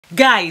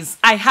Guys,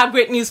 I have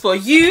great news for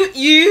you,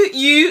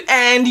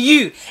 and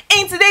you.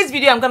 In today's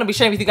video, I'm going to be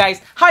sharing with you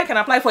guys how you can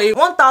apply for a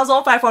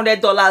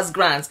 $1,500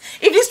 grant.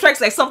 If this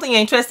strikes like something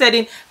you're interested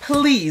in,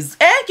 please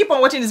keep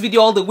on watching this video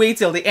all the way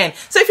till the end.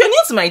 So if you're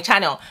new to my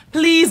channel,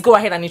 please go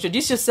ahead and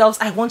introduce yourselves.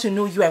 I want to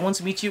know you. I want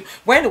to meet you.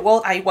 Where in the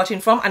world are you watching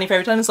from? And if you're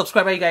a returning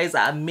subscriber, you guys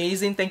are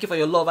amazing. Thank you for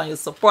your love and your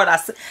support. I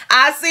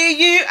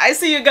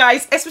see you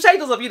guys, especially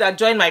those of you that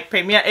join my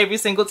premiere every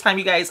single time.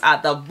 You guys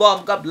are the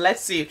bomb. God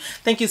bless you.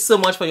 Thank you so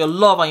much for your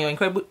love and your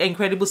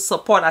incredible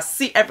support. I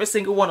see every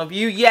single one of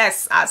you.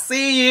 Yes, I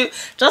see you.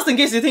 Just in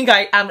case you think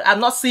I'm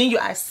not seeing you,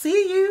 I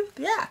see you.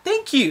 Yeah,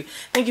 thank you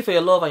for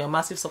your love and your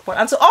massive support.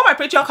 And to all my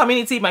Patreon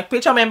community, my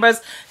Patreon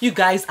members, you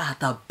guys are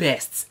the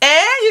best.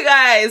 You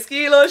guys,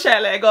 kilo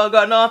shele go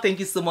no, thank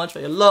you so much for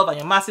your love and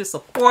your massive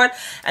support.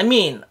 I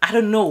mean, I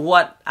don't know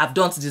what I've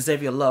done to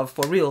deserve your love,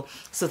 for real.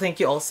 So thank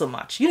you all so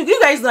much.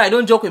 You guys know I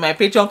don't joke with my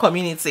Patreon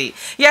community.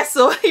 Yes,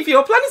 so if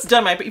you're planning to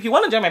join if you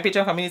want to join my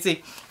Patreon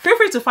community, feel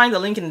free to find the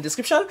link in the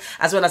description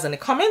as well as in the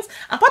comments.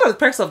 And part of the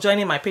perks of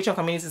joining my Patreon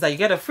community is that you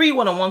get a free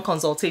one-on-one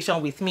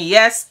consultation with me.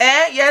 Yes,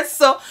 yes.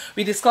 So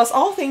we discuss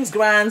all things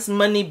grants,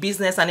 money,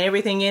 business, and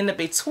everything in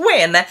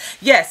between.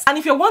 Yes, and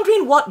if you're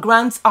wondering what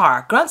grants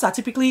are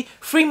typically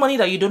free money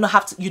that you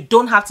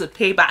don't have to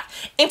pay back.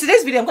 In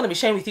today's video, I'm going to be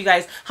sharing with you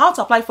guys how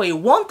to apply for a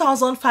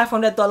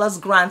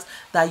 $1,500 grant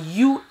that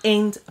you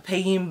ain't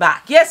paying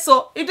back. Yes,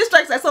 so if this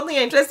strikes like something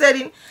you're interested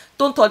in,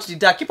 don't touch the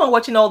dial. Keep on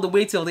watching all the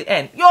way till the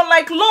end. You're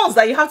like loans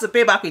that you have to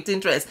pay back with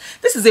interest.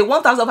 This is a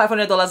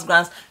 $1,500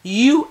 grant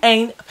you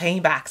ain't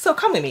paying back. So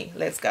come with me.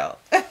 Let's go.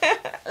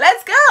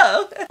 Let's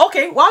go.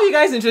 Okay, while you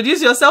guys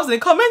introduce yourselves in the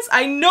comments,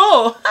 I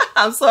know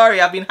I'm sorry,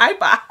 I've been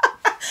hyper.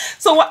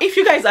 So if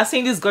you guys are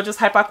seeing this gorgeous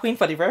hyper queen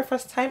for the very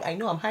first time, I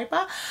know I'm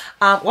hyper.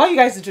 While you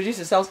guys introduce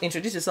yourself in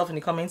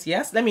the comments.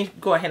 Yes, let me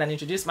go ahead and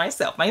introduce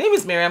myself. My name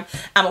is Miriam.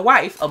 I'm a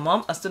wife, a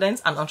mom, a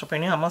student, an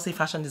entrepreneur, I'm also a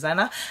fashion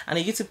designer, and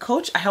a YouTube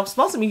coach. I help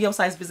small to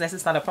medium-sized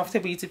businesses start a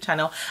profitable YouTube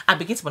channel and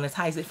begin to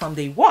monetize it from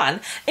day one.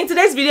 In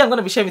today's video, I'm going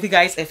to be sharing with you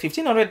guys a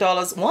 $1,500,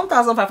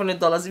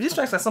 $1,500. If this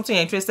strikes like something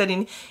you're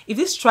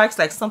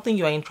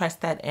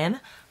interested in,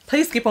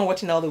 please keep on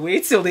watching all the way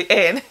till the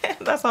end.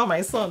 That's how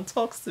my son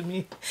talks to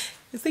me.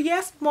 He said,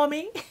 yes,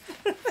 mommy.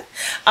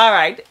 all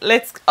right,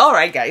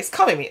 guys,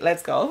 come with me.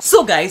 Let's go.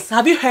 So guys,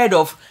 have you heard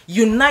of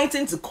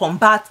Uniting to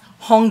Combat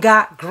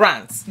Hunger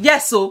grants?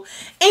 Yes, so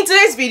in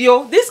today's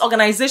video, this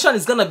organization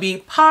is going to be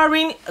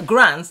powering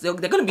grants. They're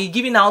going to be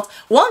giving out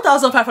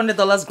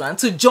 $1,500 grant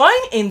to join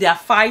in their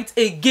fight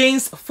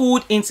against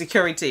food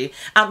insecurity.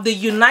 The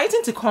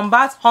Uniting to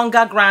Combat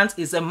Hunger grant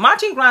is a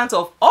matching grant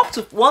of up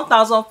to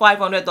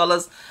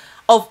 $1,500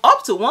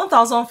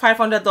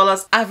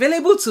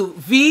 available to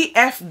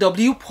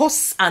VFW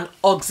posts and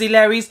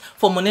auxiliaries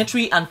for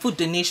monetary and food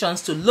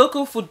donations to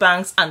local food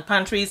banks and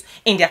pantries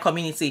in their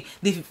community.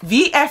 The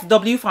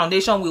VFW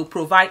Foundation will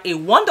provide a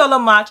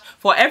 $1 match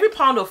for every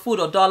pound of food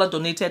or dollar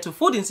donated to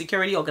food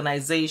insecurity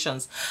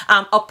organizations.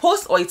 A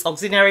post or its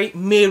auxiliary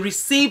may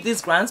receive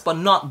these grants, but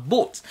not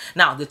both.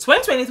 Now, the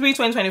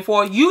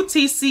 2023-2024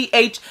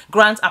 UTCH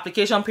grant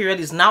application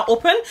period is now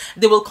open.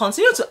 They will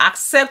continue to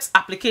accept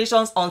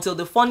applications until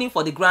the funding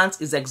for the grant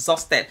is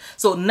exhausted.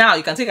 So now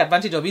you can take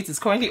advantage of it. It's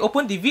currently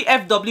open. The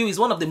VFW is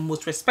one of the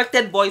most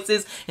respected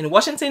voices in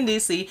Washington,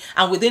 D.C.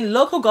 and within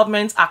local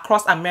governments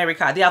across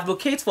America. They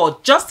advocate for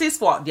justice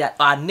for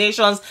our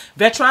nation's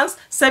veterans,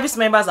 service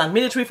members, and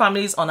military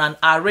families on an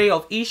array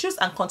of issues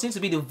and continue to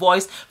be the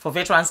voice for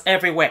veterans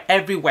everywhere.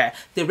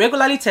 They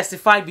regularly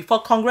testify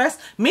before Congress,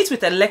 meet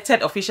with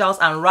elected officials,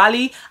 and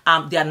rally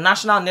their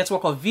national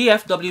network of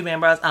VFW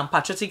members and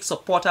patriotic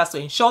supporters to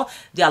ensure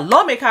their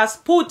lawmakers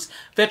put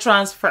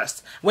veterans first.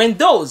 When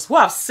those who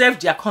have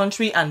served their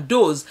country and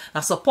those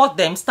that support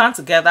them stand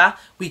together,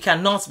 we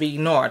cannot be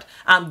ignored.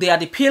 They are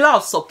the pillar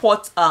of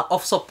support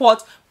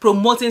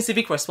promoting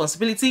civic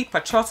responsibility,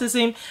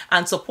 patriotism,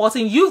 and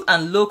supporting youth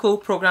and local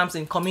programs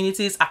in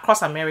communities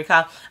across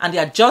America. And they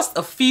are just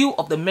a few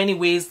of the many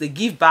ways they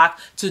give back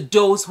to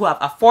those who have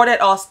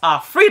afforded us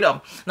our freedom.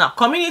 Now,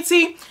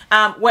 community,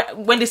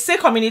 when they say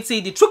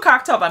community, the true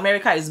character of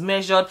America is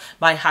measured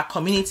by her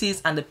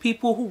communities and the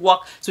people who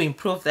work to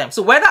improve them.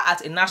 So whether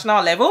at a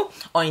national level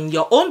or in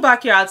your own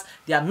backyards,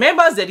 their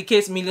members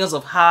dedicate millions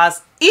of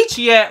hours each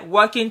year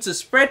working to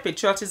spread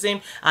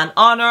patriotism and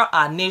honor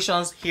our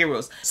nation's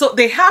heroes. So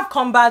they have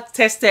combat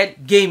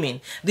tested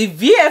gaming. The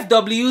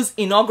VFW's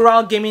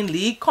inaugural gaming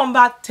league,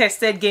 Combat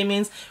Tested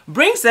Gaming,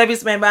 brings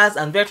service members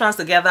and veterans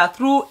together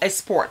through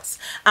sports.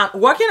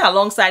 Working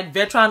alongside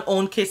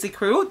veteran-owned Casey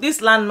Crew, this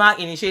landmark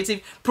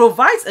initiative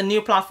provides a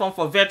new platform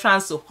for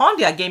veterans to hone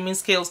their gaming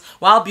skills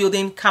while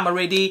building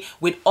camaraderie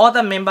with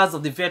other members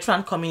of the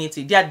veteran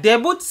community. Their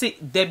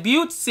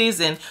debut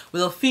season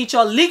will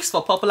feature leaks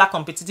for popular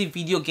competitive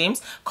video video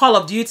games, Call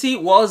of Duty,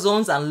 War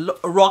Zones, and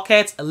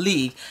Rocket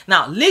League.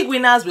 Now, league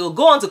winners will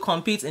go on to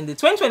compete in the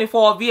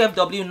 2024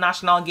 VFW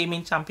National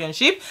Gaming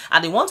Championship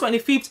at the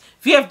 125th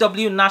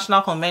VFW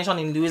National Convention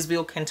in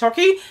Louisville,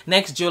 Kentucky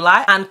next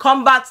July. And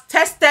combat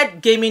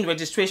tested gaming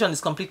registration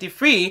is completely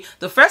free.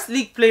 The first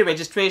league play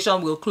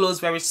registration will close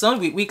very soon,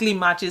 with weekly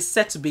matches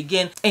set to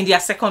begin in their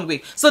second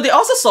week. So they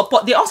also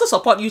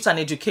support youth and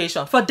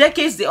education. For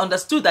decades, they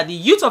understood that the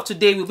youth of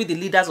today will be the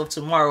leaders of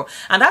tomorrow,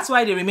 and that's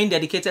why they remain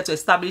dedicated to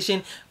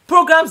establishing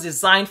programs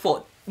designed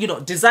for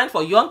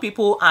young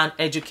people and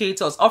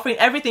educators, offering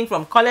everything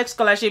from college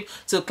scholarship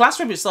to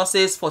classroom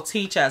resources for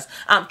teachers.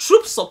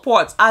 Troop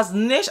support, as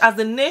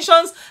the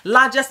nation's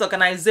largest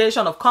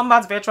organization of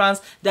combat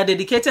veterans, they're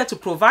dedicated to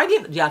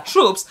providing their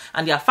troops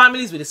and their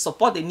families with the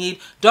support they need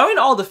during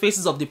all the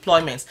phases of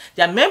deployments.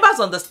 Their members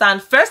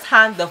understand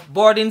firsthand the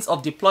burdens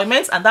of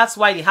deployments, and that's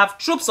why they have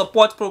troop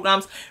support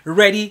programs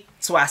ready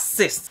to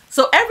assist.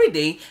 So every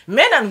day,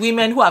 men and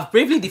women who have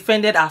bravely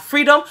defended our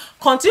freedom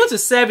continue to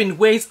serve in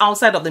ways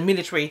outside of the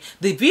military.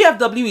 The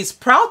VFW is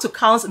proud to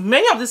count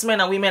many of these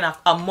men and women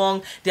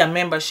among their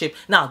membership.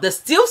 Now, the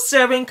Still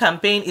Serving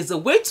campaign is a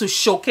way to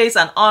showcase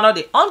and honor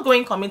the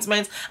ongoing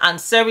commitment and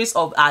service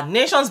of our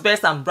nation's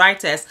best and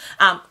brightest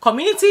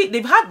community.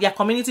 They've had their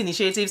community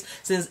initiatives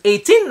since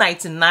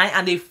 1899,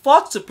 and they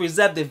fought to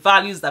preserve the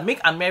values that make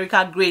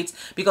America great,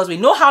 because we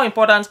know how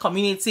important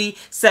community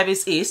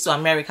service is to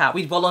America.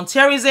 With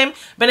volunteerism,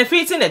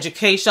 benefiting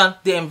education,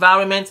 the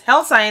environment,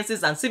 health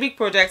sciences, and civic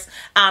projects,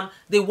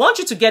 they want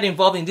you to get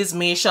involved in this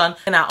mission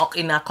in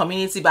our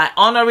community by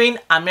honoring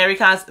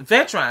America's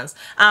veterans.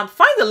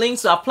 Find the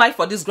links to apply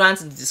for this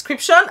grant in the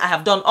description. I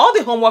have done all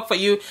the homework for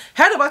you.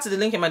 Head over to the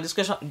link in my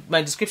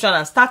description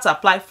and start to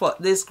apply for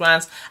this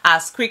grant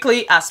as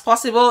quickly as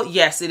possible.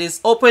 Yes, it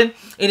is open.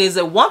 It is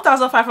a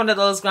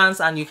 $1,500 grant,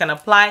 and you can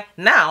apply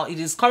now. It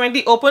is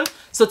currently open,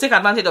 so take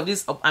advantage of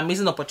this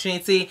amazing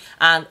opportunity,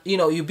 and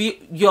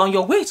you're on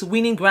your way to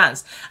winning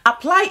grants.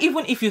 Apply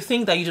even if you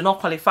think that you do not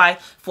qualify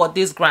for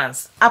these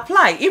grants.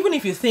 Apply even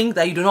if you think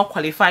that you do not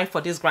qualify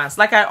for these grants.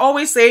 Like I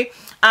always say,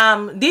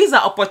 these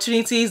are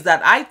opportunities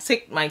that I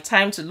take my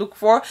time to look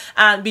for,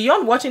 and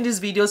beyond watching these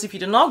videos, if you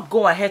do not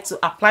go ahead to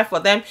apply for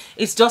them,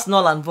 it's just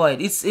null and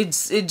void.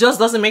 It just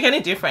doesn't make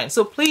any difference.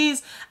 So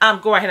please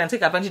go ahead and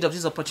take advantage of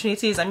these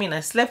opportunities. I mean,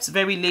 I slept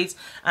very late,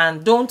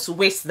 and don't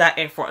waste that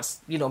effort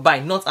by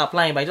not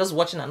applying, by just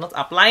watching and not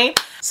applying.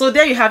 So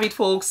there you have it,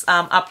 folks.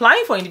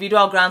 Applying for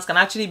individual grants can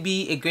actually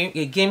be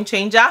a game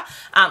changer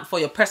for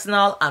your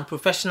personal and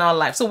professional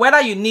life. So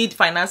whether you need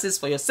finances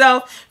for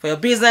yourself, for your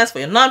business, for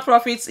your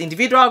non-profits,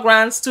 individual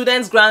grants,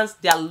 students grants,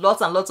 there are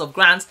lots and lots of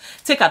grants.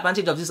 Take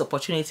advantage of these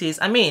opportunities.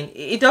 I mean,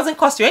 it doesn't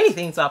cost you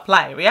anything to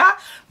apply. Yeah,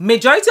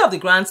 majority of the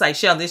grants I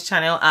share on this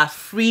channel are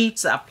free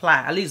to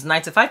apply. At least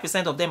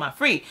 95% of them are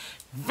free.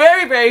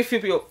 Very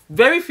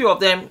few of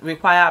them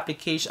require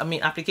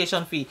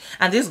application fee,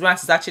 and this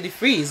grant is actually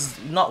free. It's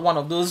not one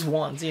of those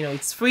ones,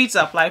 it's free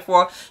to apply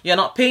for. You're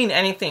not paying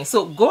anything.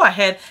 So go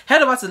ahead,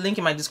 head over to the link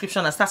in my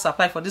description and start to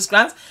apply for this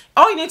grant.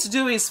 All you need to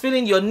do is fill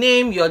in your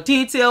name, your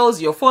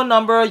details, your phone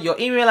number, your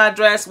email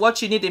address,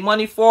 what you need the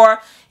money for,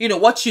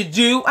 what you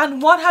do,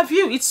 and what have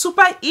you. It's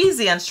super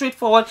easy and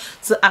straightforward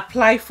to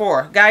apply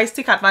for. Guys,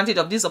 take advantage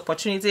of these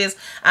opportunities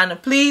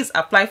and please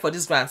apply for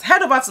these grants.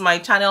 Head over to my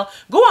channel,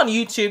 go on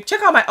YouTube,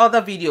 check out my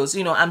other videos,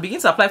 and begin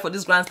to apply for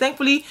these grants.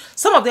 Thankfully,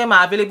 some of them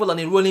are available on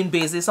a rolling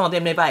basis. Some of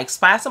them never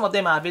expire. Some of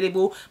them are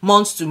available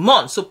month to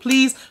month. So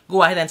please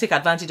go ahead and take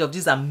advantage of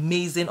these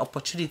amazing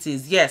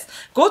opportunities. Yes,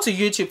 go to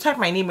YouTube, type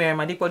my name, Miriam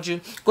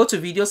Adepoju, go to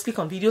videos, click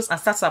on videos, and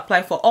start to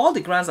apply for all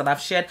the grants that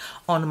I've shared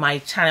on my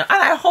channel.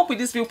 And I hope with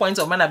these few points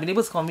of mine, I've been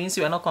able to convince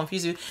you and not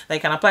confuse you that you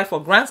can apply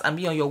for grants and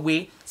be on your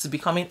way to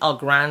becoming a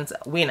grant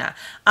winner.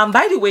 And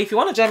by the way, if you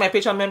want to join my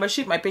Patreon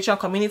membership, my Patreon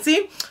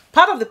community,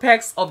 part of the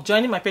perks of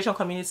joining my Patreon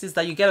community is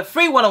that you get a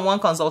free one-on-one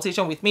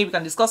consultation with me. We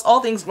can discuss all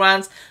things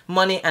grants,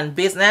 money, and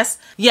business.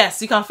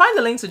 Yes, you can find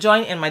the link to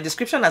join in my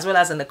description as well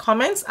as in the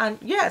comments. And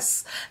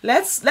yes,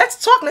 let's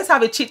talk. Let's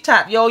have a chit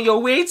chat. Your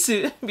way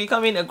to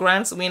becoming a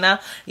grants winner.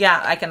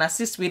 Yeah, I can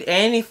assist with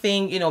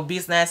anything,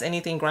 business,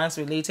 anything grants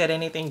related,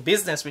 anything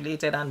business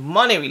related, and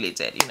money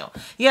related.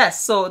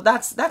 Yes, so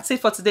that's it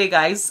for today,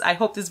 guys. I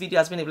hope this video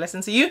has been a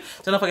blessing to you.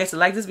 Do not forget to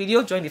like this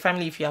video, join the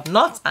family if you have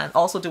not, and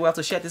also do well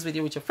to share this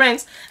video with your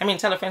friends.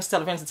 Tell a friend to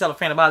tell a friend to tell a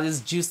friend about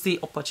these juicy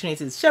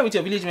opportunities. Share with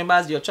your village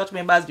members, your church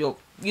members, your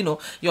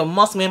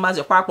mosque members,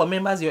 your park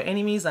members, your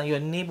enemies, and your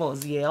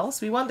neighbors.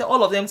 Yes, we want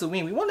all of them to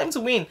win. We want them to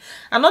win,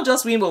 and not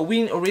just win, but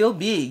win real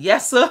big.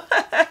 Yes, sir.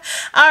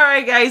 All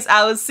right, guys,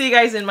 I will see you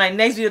guys in my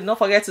next video. Don't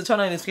forget to turn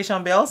on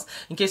notification bells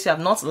in case you have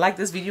not liked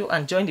this video,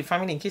 and join the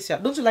family in case you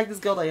have. Don't you like this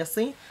girl that you're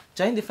seeing?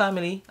 Join the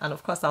family, and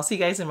of course, I'll see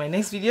you guys in my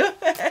next video.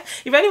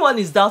 If anyone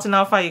is doubting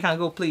how far you can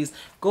go, please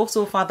go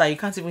so far that you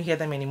can't even hear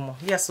them anymore.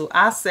 Yes, so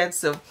I said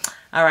so.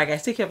 All right,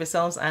 guys, take care of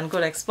yourselves and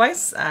good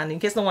exploits. And in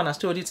case no one has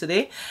told you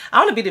today, I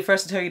want to be the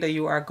first to tell you that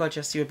you are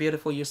gorgeous, you're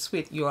beautiful, you're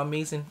sweet, you're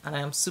amazing, and I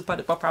am super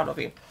duper proud of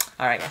you.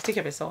 All right, guys, take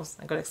care of yourselves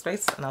and good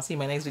exploits, and I'll see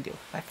you in my next video.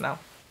 Bye for now.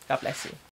 God bless you.